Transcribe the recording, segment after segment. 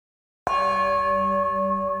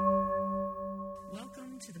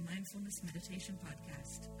Mindfulness Meditation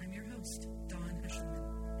Podcast. I'm your host, Dawn Eshelman.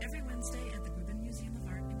 Every Wednesday at the Rubin Museum of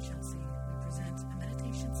Art in Chelsea, we present a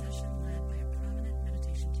meditation session led by a prominent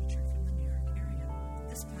meditation teacher from the New York area.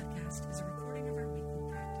 This podcast is a recording of our weekly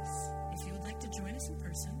practice. If you would like to join us in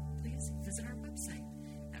person, please visit our website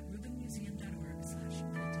at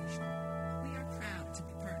rubinmuseum.org/meditation. We are proud to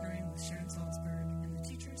be partnering with Sharon Salzberg and the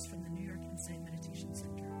teachers from the New York Insight Meditation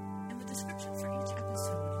Center. In the description for each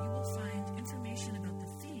episode, you will find information about the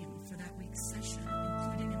theme for that week's session,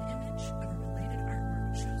 including an image of a related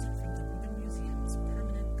artwork chosen from the Rubin Museum's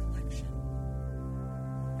permanent collection.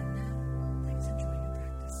 And now, please enjoy your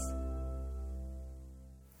practice.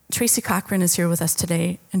 Tracy Cochran is here with us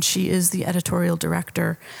today, and she is the editorial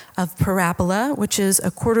director of Parabola, which is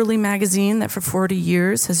a quarterly magazine that for 40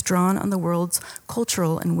 years has drawn on the world's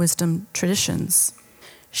cultural and wisdom traditions.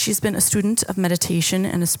 She's been a student of meditation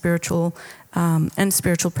and spiritual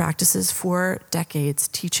practices for decades,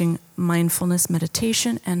 teaching mindfulness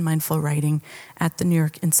meditation and mindful writing at the New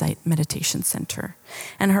York Insight Meditation Center.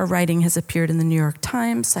 And her writing has appeared in the New York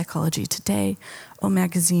Times, Psychology Today, O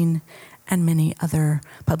Magazine, and many other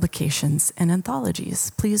publications and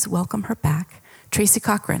anthologies. Please welcome her back, Tracy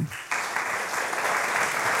Cochran.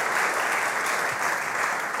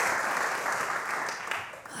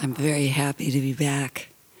 I'm very happy to be back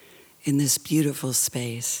in this beautiful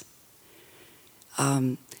space.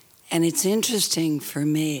 And it's interesting for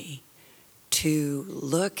me to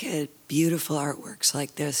look at beautiful artworks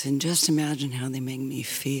like this and just imagine how they make me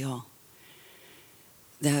feel.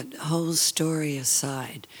 That whole story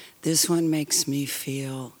aside, this one makes me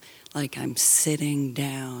feel like I'm sitting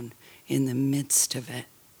down in the midst of it,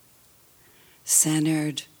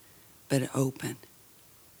 centered but open,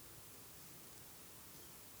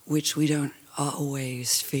 which we don't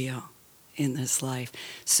always feel in this life.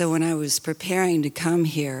 So when I was preparing to come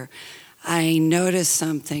here, I noticed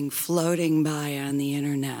something floating by on the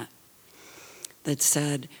internet that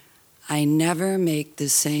said, I never make the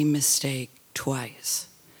same mistake twice.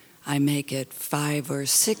 I make it 5 or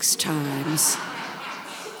 6 times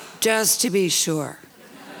just to be sure.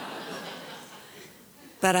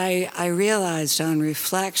 But I realized on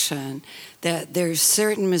reflection that there's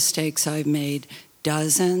certain mistakes I've made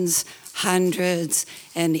dozens, hundreds,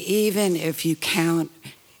 and even if you count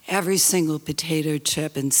every single potato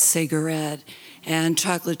chip and cigarette and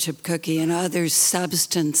chocolate chip cookie and other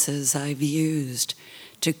substances I've used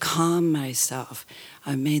to calm myself,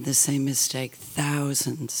 I've made the same mistake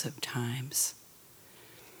thousands of times.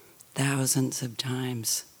 Thousands of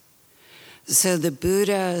times. So the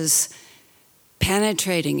Buddha's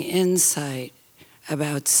penetrating insight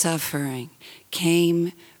about suffering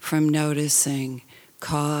came from noticing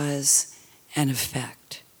cause and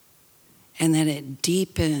effect. And then it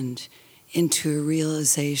deepened into a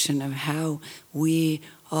realization of how we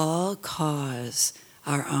all cause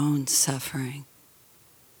our own suffering.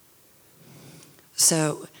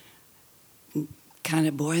 So, kind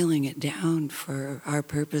of boiling it down for our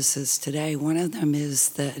purposes today, one of them is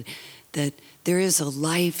that there is a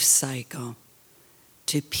life cycle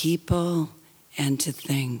to people and to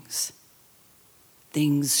things.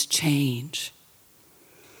 Things change.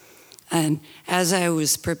 And as I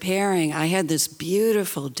was preparing, I had this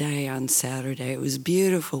beautiful day on Saturday. It was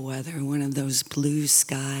beautiful weather, one of those blue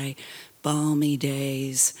sky, balmy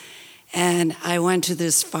days. And I went to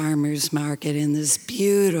this farmer's market in this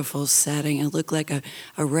beautiful setting. It looked like a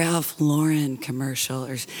Ralph Lauren commercial.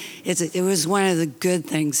 It was one of the good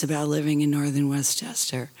things about living in northern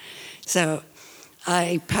Westchester. So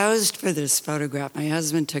I posed for this photograph. My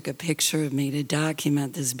husband took a picture of me to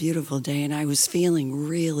document this beautiful day, and I was feeling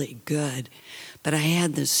really good. But I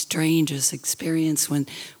had the strangest experience when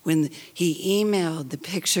he emailed the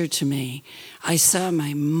picture to me. I saw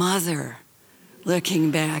my mother looking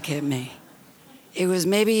back at me. It was,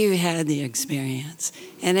 maybe you had the experience.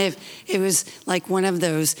 And if it was like one of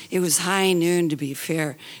those, it was high noon to be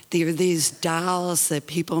fair. There are these dolls that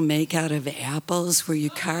people make out of apples where you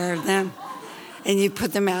carve them. And you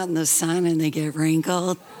put them out in the sun and they get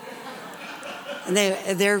wrinkled. And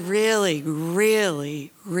they're really,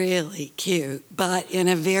 really, really cute, but in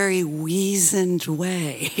a very weazened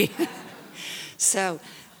way. So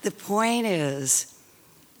the point is,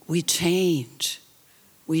 we change.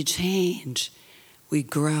 We change. We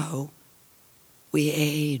grow. We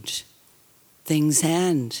age. Things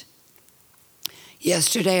end.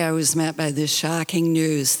 Yesterday I was met by the shocking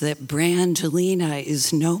news that Brangelina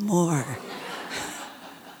is no more.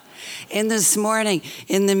 And this morning,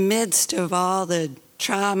 in the midst of all the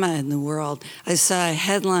trauma in the world, I saw a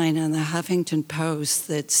headline on the Huffington Post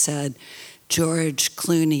that said, George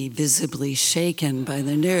Clooney visibly shaken by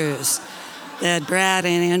the news. that Brad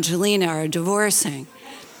and Angelina are divorcing.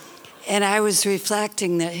 And I was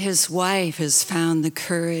reflecting that his wife has found the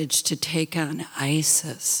courage to take on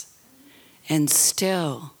ISIS. And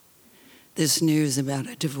still, this news about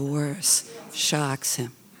a divorce shocks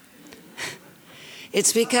him.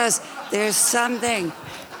 It's because there's something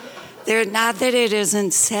there, not that it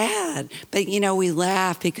isn't sad, but we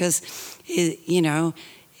laugh because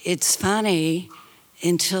it's funny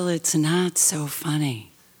until it's not so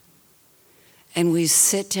funny. And we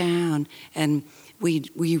sit down and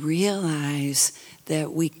we realize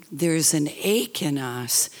that there's an ache in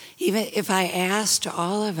us. Even if I asked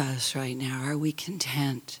all of us right now, are we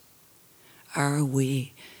content? Are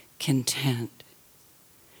we content?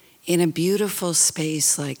 In a beautiful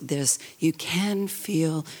space like this, you can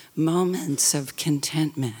feel moments of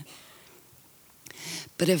contentment.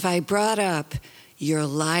 But if I brought up your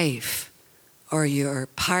life or your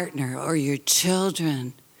partner or your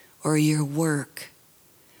children or your work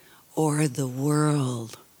or the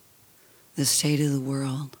world, the state of the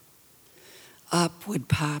world, up would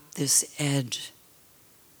pop this edge,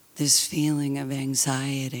 this feeling of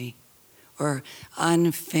anxiety or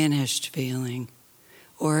unfinished feeling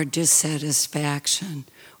or dissatisfaction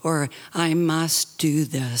or I must do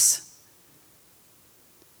this.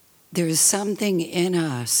 There is something in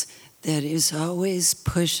us that is always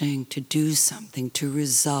pushing to do something, to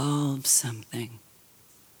resolve something.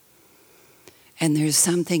 And there's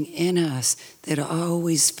something in us that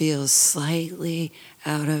always feels slightly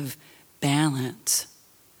out of balance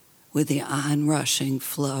with the onrushing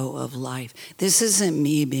flow of life. This isn't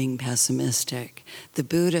me being pessimistic. The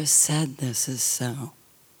Buddha said this is so.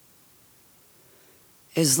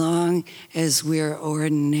 As long as we're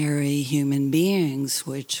ordinary human beings,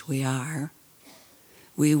 which we are,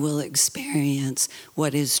 we will experience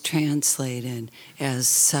what is translated as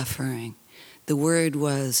suffering. The word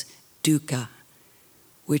was dukkha,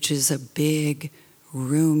 which is a big,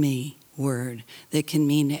 roomy word that can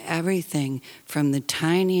mean everything from the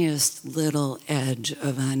tiniest little edge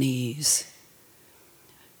of unease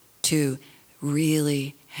to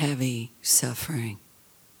really heavy suffering.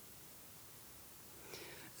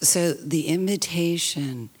 So the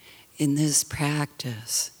invitation in this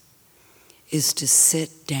practice is to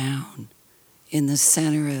sit down in the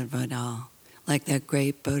center of it all, like that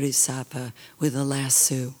great bodhisattva with a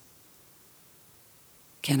lasso.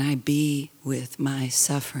 Can I be with my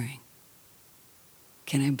suffering?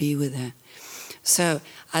 Can I be with it? So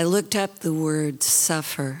I looked up the word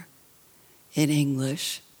suffer in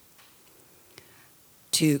English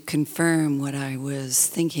to confirm what I was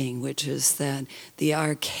thinking, which is that the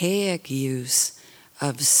archaic use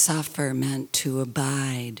of suffer meant to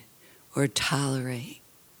abide or tolerate.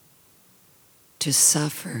 To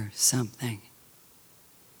suffer something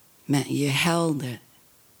meant you held it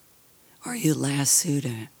or you lassoed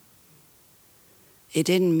it. It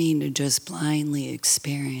didn't mean to just blindly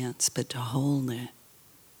experience, but to hold it.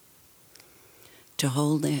 To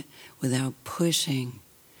hold it without pushing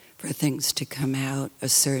for things to come out a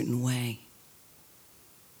certain way.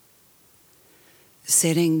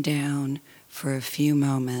 Sitting down for a few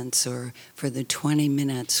moments or for the 20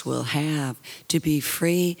 minutes we'll have to be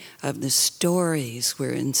free of the stories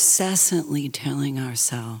we're incessantly telling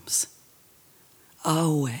ourselves.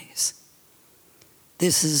 Always.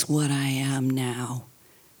 This is what I am now.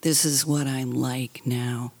 This is what I'm like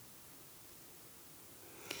now.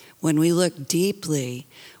 When we look deeply,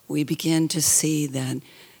 we begin to see that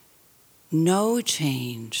no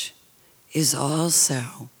change is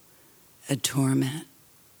also a torment.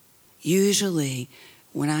 Usually,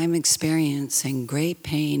 when I'm experiencing great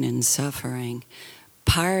pain and suffering,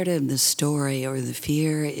 part of the story or the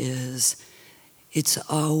fear is it's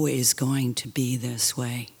always going to be this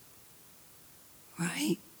way.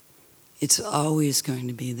 Right? It's always going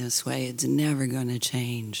to be this way. It's never going to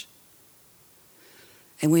change.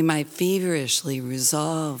 And we might feverishly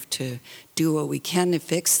resolve to do what we can to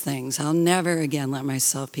fix things. I'll never again let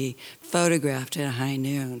myself be photographed at high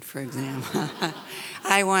noon, for example.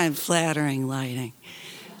 I want flattering lighting.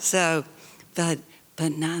 So, but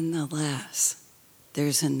nonetheless,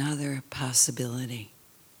 there's another possibility.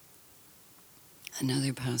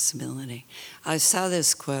 Another possibility. I saw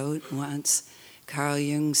this quote once. Carl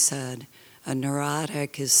Jung said, "A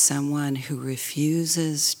neurotic is someone who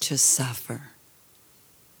refuses to suffer."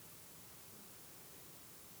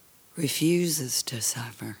 Refuses to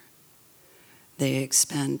suffer. They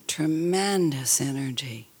expend tremendous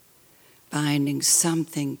energy finding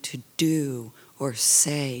something to do or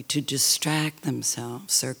say to distract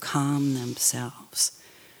themselves or calm themselves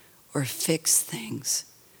or fix things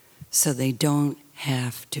so they don't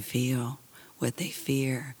have to feel what they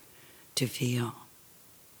fear to feel.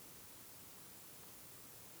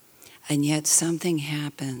 And yet something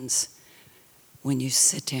happens when you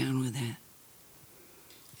sit down with it.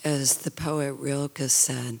 As the poet Rilke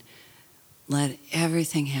said, let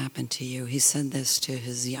everything happen to you. He said this to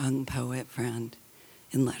his young poet friend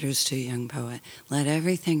in Letters to a Young Poet. Let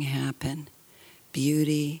everything happen,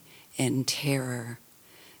 beauty and terror.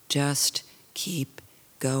 Just keep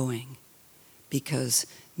going, because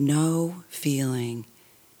no feeling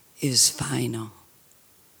is final.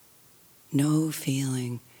 No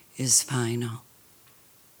feeling is final.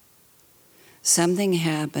 Something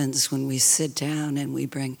happens when we sit down and we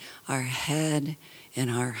bring our head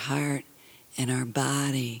and our heart and our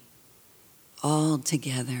body all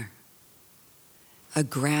together. A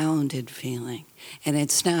grounded feeling. And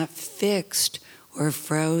it's not fixed or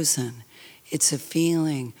frozen. It's a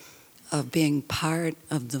feeling of being part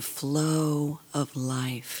of the flow of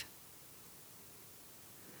life.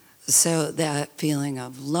 So that feeling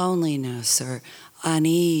of loneliness or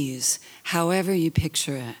unease, however you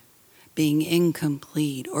picture it, being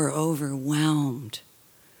incomplete or overwhelmed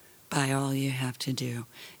by all you have to do,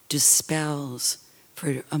 dispels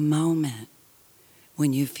for a moment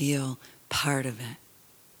when you feel part of it.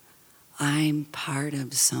 I'm part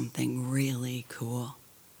of something really cool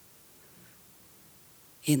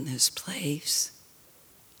in this place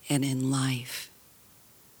and in life.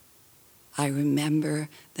 I remember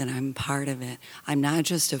that I'm part of it. I'm not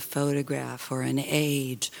just a photograph or an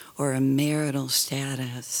age or a marital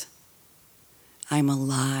status. I'm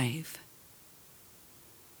alive.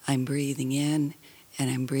 I'm breathing in and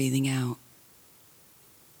I'm breathing out.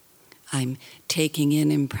 I'm taking in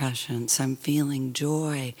impressions. I'm feeling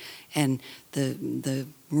joy. And the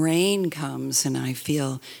rain comes and I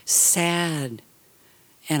feel sad.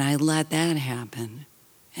 And I let that happen.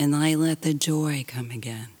 And I let the joy come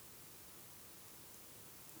again.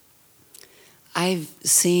 I've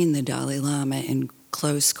seen the Dalai Lama in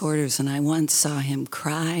close quarters, and I once saw him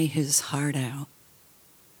cry his heart out.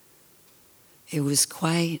 It was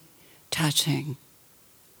quite touching.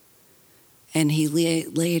 And he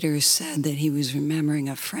later said that he was remembering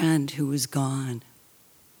a friend who was gone.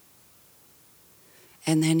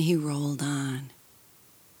 And then he rolled on.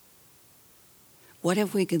 What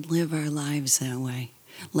if we could live our lives that way,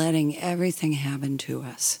 letting everything happen to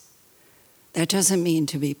us? That doesn't mean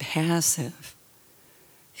to be passive.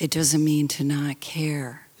 It doesn't mean to not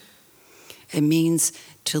care. It means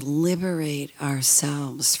to liberate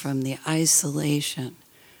ourselves from the isolation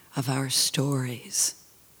of our stories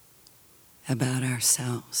about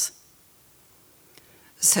ourselves.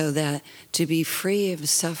 So that to be free of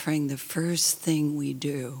suffering, the first thing we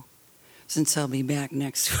do, since I'll be back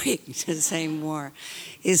next week to say more,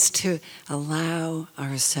 is to allow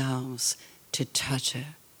ourselves to touch it,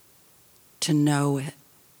 to know it.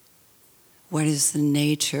 What is the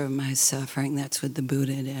nature of my suffering? That's what the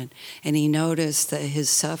Buddha did. And he noticed that his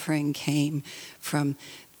suffering came from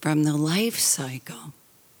the life cycle,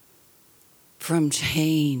 from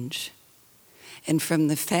change, and from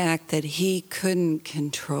the fact that he couldn't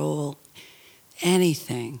control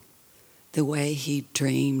anything the way he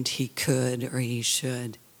dreamed he could or he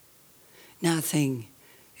should. Nothing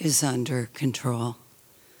is under control.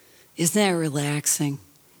 Isn't that relaxing?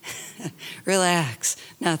 Relax.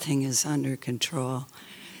 Nothing is under control.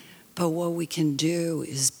 But what we can do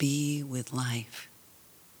is be with life.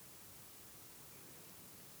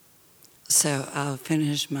 So I'll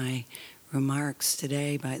finish my remarks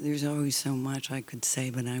today, but there's always so much I could say,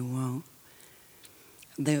 but I won't.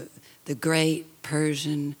 The great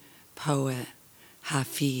Persian poet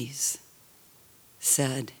Hafiz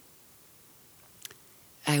said,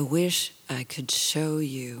 I wish I could show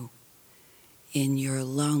you in your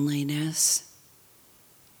loneliness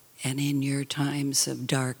and in your times of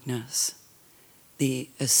darkness the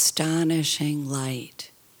astonishing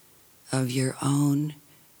light of your own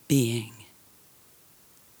being,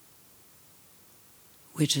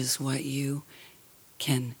 which is what you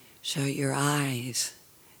can show your eyes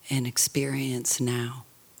and experience now.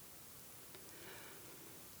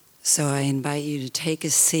 So I invite you to take a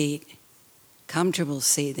seat, comfortable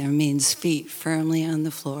seat. That means feet firmly on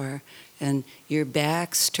the floor and your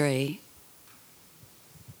back straight.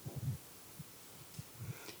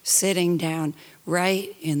 Sitting down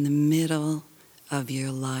right in the middle of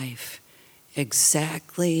your life,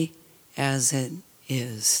 exactly as it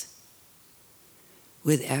is,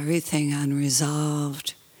 with everything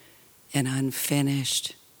unresolved and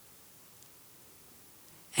unfinished.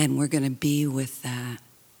 And we're going to be with that,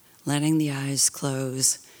 letting the eyes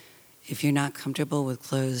close. If you're not comfortable with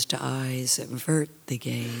closed eyes, avert the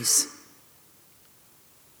gaze.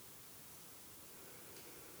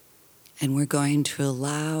 And we're going to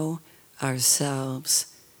allow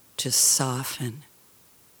ourselves to soften,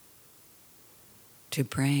 to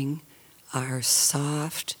bring our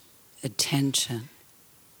soft attention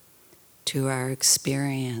to our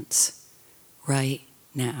experience right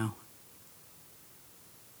now.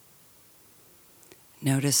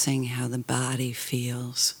 Noticing how the body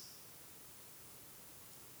feels,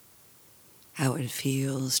 how it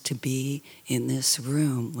feels to be in this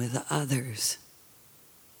room with others,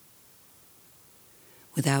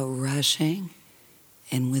 without rushing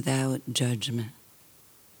and without judgment.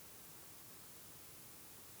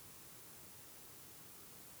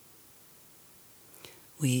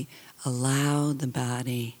 We allow the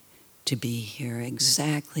body to be here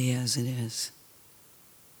exactly as it is.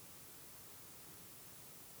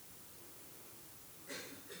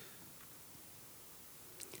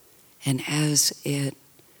 And as it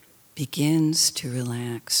begins to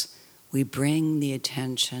relax, we bring the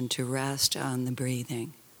attention to rest on the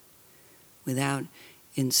breathing without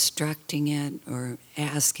instructing it or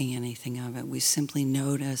asking anything of it. We simply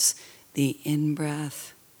notice the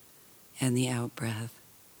in-breath and the out-breath.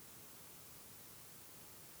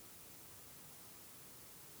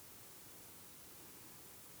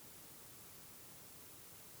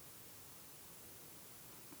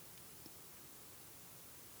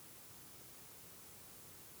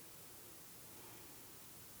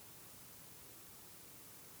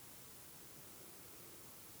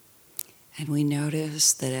 And we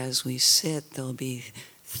notice that as we sit, there'll be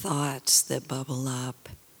thoughts that bubble up,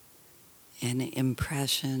 and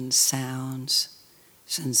impressions, sounds,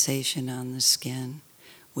 sensation on the skin.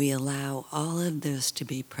 We allow all of this to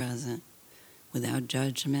be present without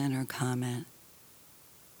judgment or comment.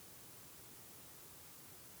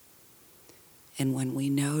 And when we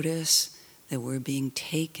notice that we're being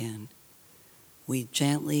taken, we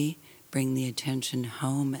gently bring the attention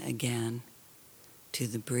home again to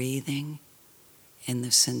the breathing and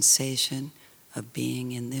the sensation of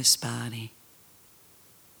being in this body,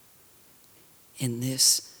 in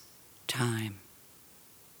this time.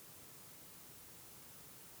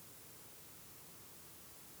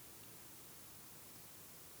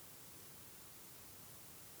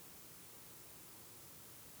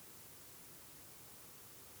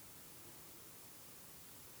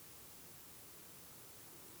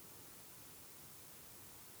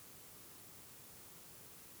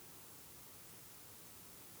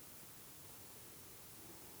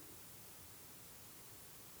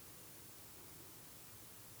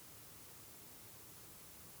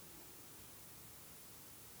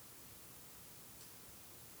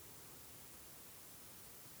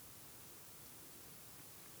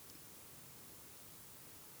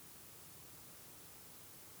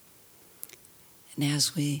 And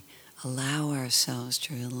as we allow ourselves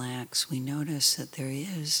to relax, we notice that there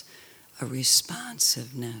is a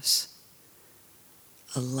responsiveness,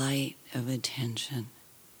 a light of attention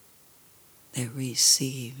that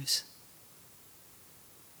receives.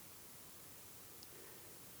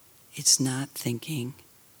 It's not thinking.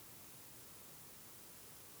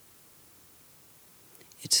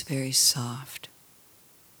 It's very soft.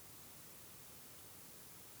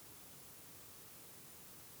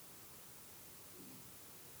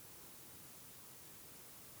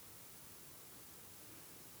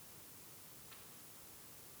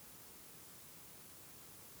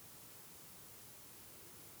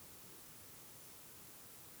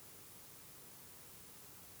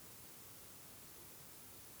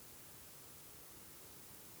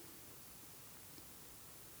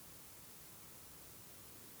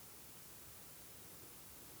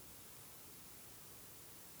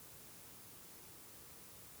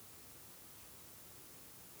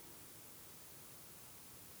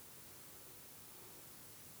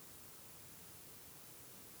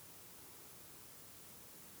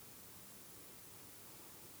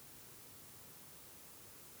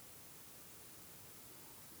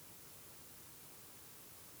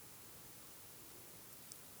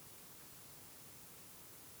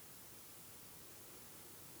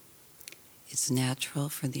 It's natural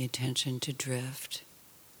for the attention to drift.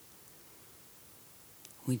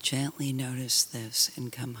 We gently notice this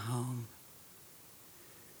and come home.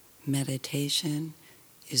 Meditation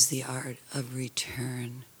is the art of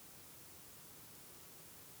return.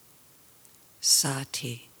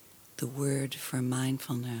 Sati, the word for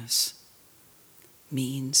mindfulness,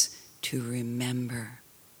 means to remember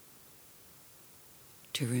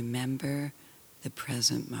the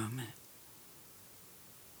present moment.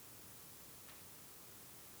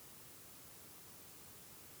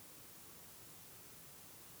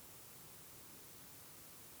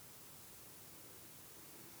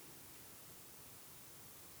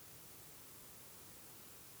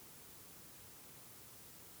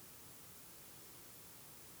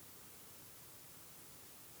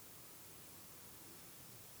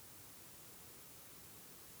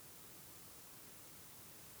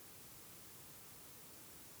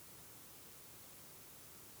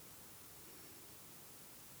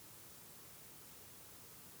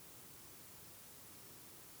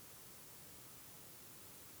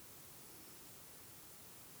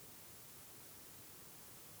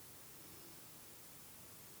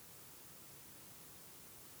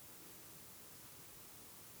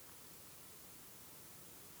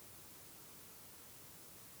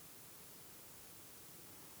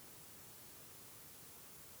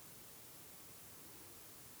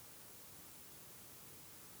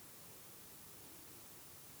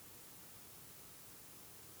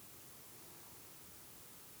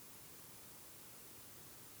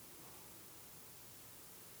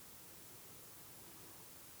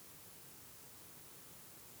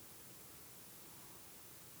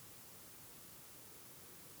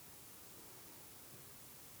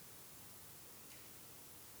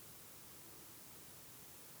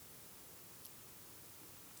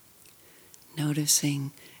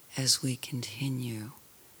 Noticing as we continue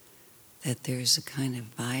that there's a kind of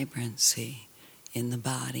vibrancy in the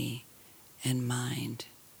body and mind,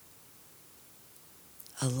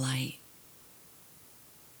 a light.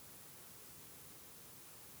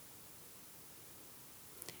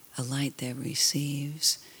 A light that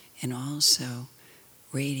receives and also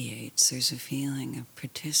radiates. There's a feeling of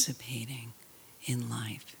participating in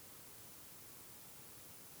life.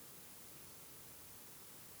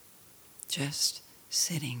 Just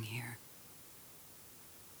sitting here.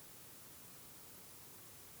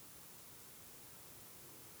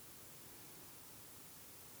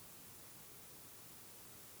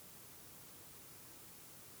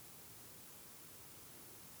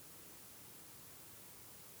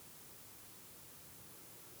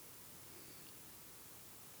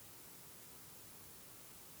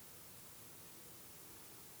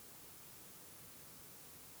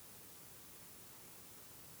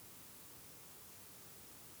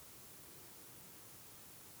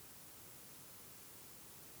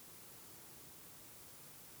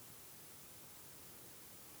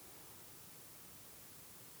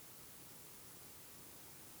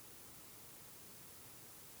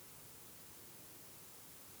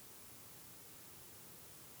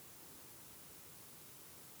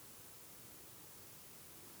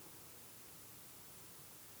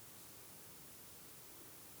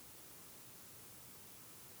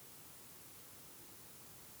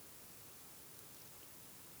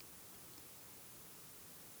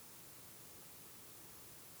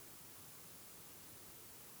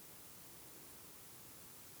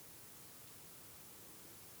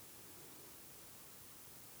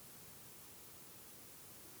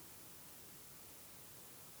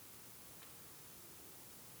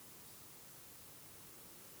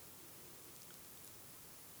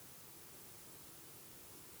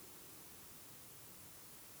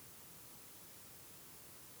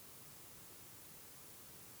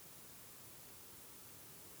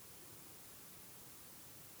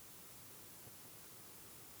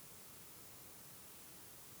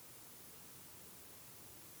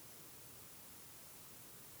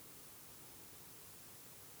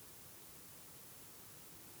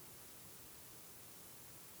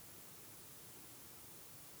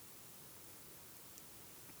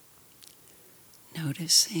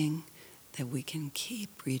 Noticing that we can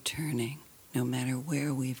keep returning no matter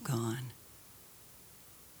where we've gone,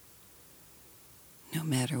 no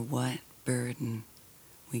matter what burden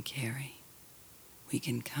we carry, we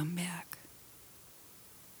can come back.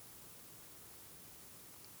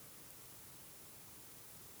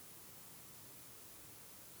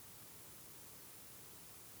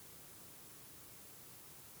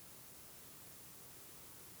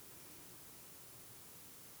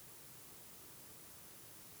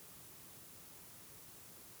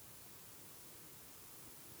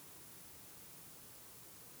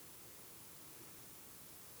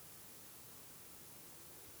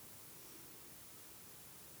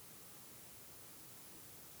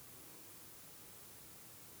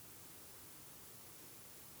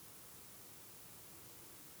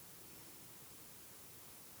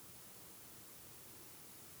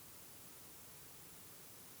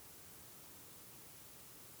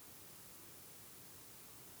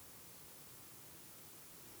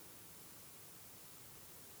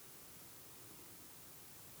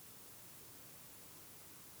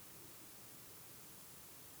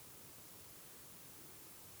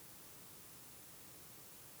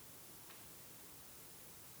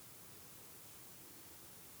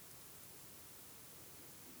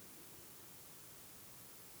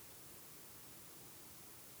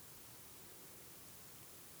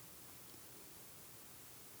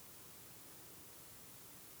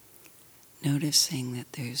 Noticing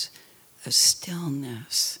that there's a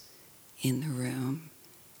stillness in the room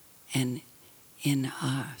and in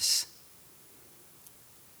us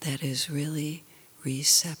that is really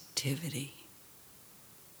receptivity,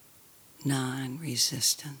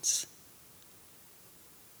 non-resistance,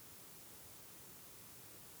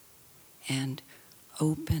 and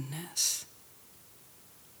openness.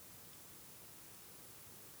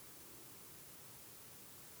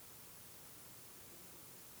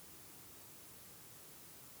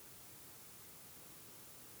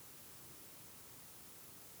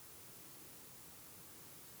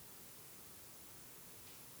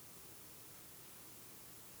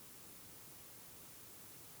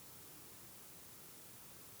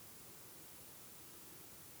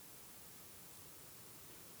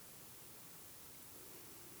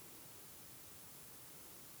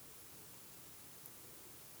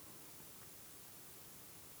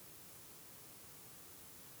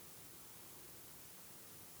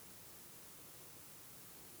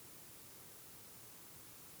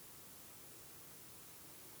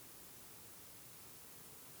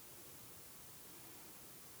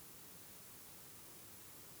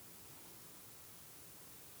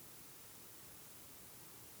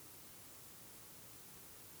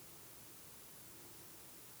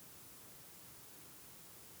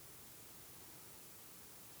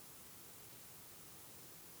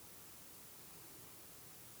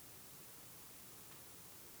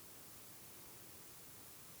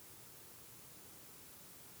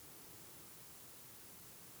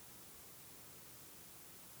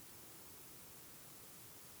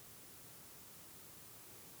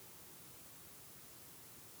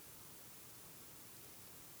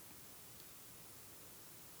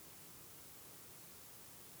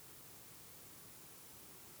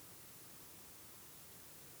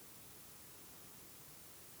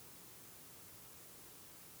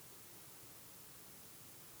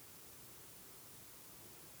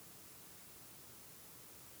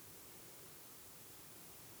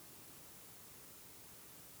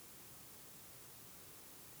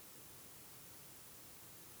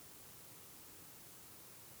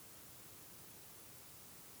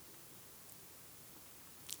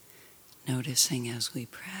 Noticing as we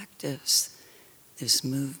practice this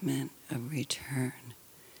movement of return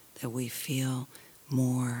that we feel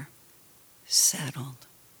more settled,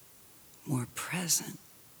 more present.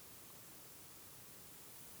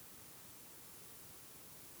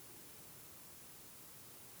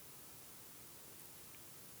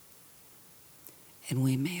 And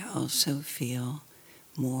we may also feel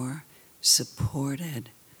more supported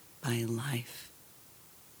by life.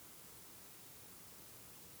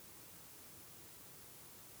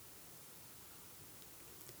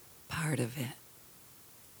 Part of it,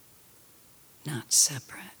 not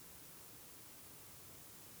separate.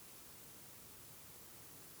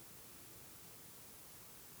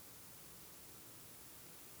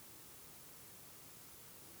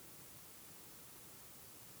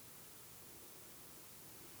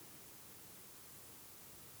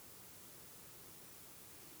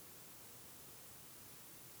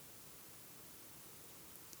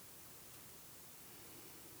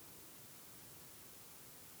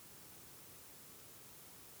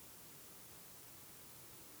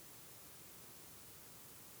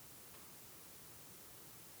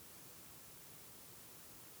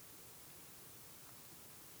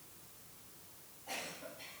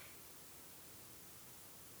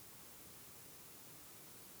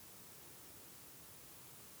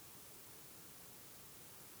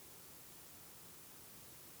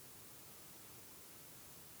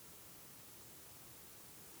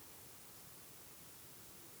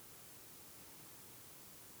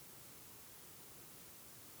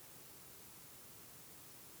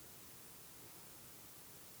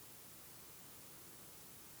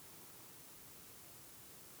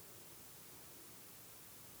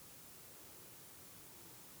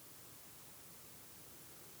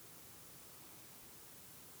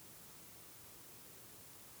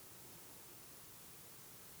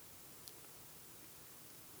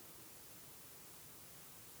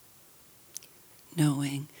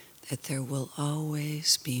 Knowing that there will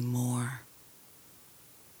always be more,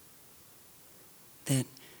 that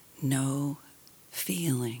no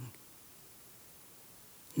feeling,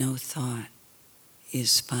 no thought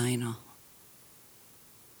is final.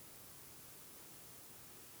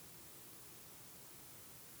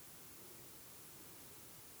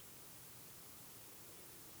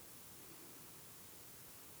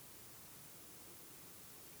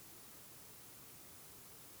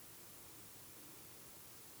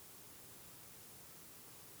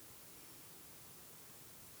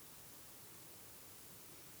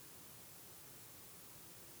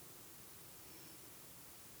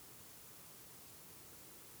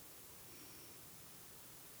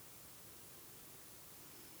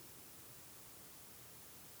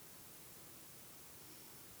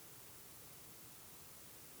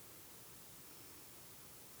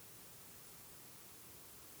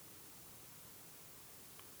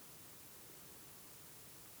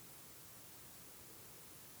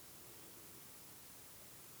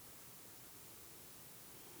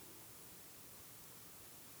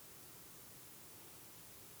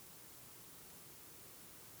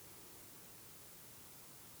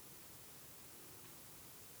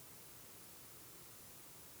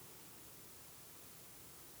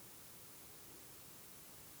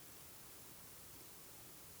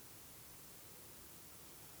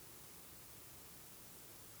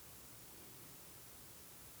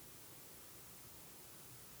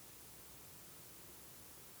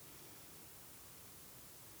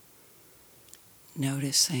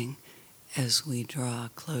 Noticing as we draw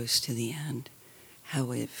close to the end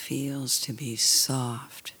how it feels to be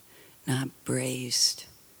soft, not braced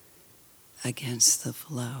against the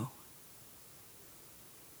flow,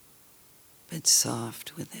 but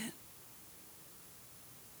soft with it.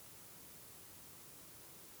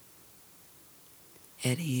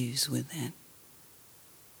 At ease with it.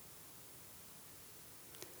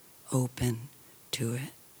 Open to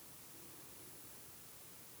it.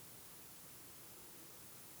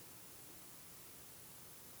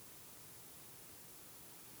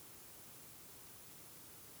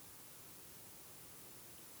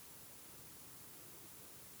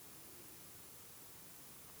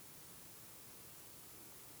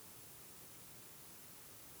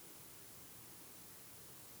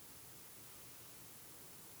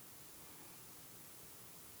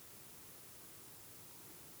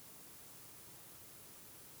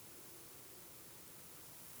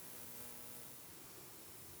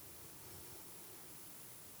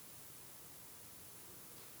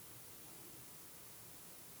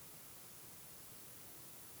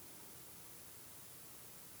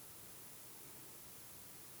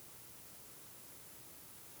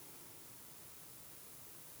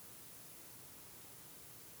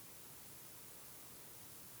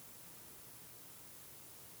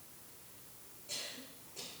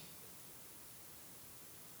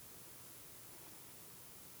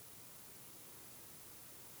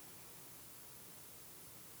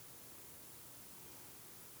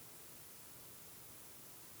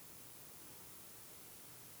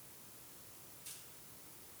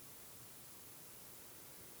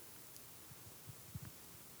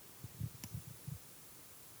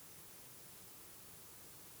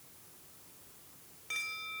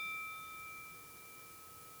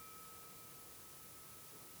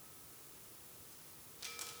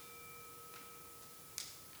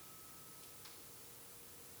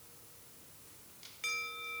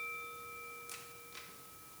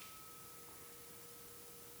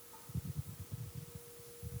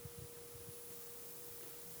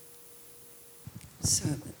 So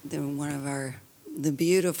one of the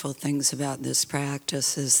beautiful things about this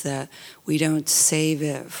practice is that we don't save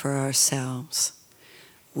it for ourselves.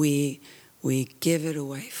 We give it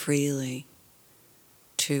away freely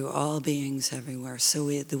to all beings everywhere. So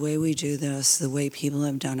the way we do this, the way people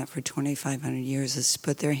have done it for 2,500 years, is to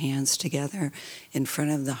put their hands together in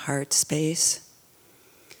front of the heart space,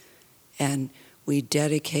 and we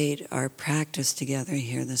dedicate our practice together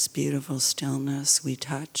here, this beautiful stillness we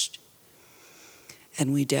touched,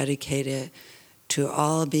 and we dedicate it to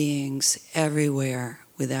all beings everywhere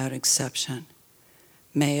without exception.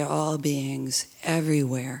 May all beings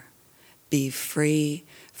everywhere be free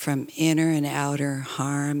from inner and outer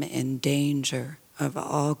harm and danger of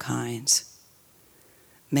all kinds.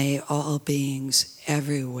 May all beings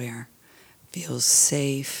everywhere feel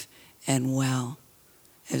safe and well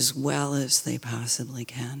as they possibly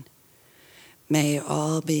can. May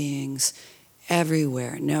all beings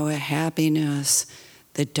everywhere know a happiness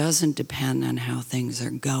that doesn't depend on how things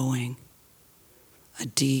are going, a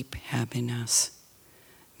deep happiness.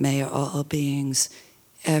 May all beings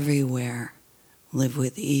everywhere live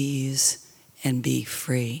with ease and be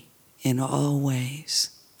free, in all ways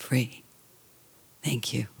free.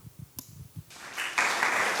 Thank you.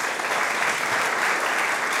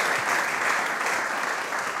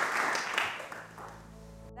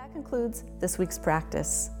 That concludes this week's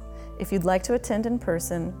practice. If you'd like to attend in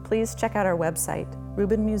person, please check out our website,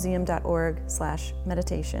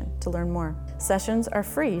 rubinmuseum.org/meditation, to learn more. Sessions are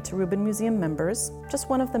free to Rubin Museum members, just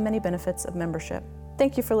one of the many benefits of membership.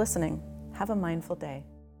 Thank you for listening. Have a mindful day.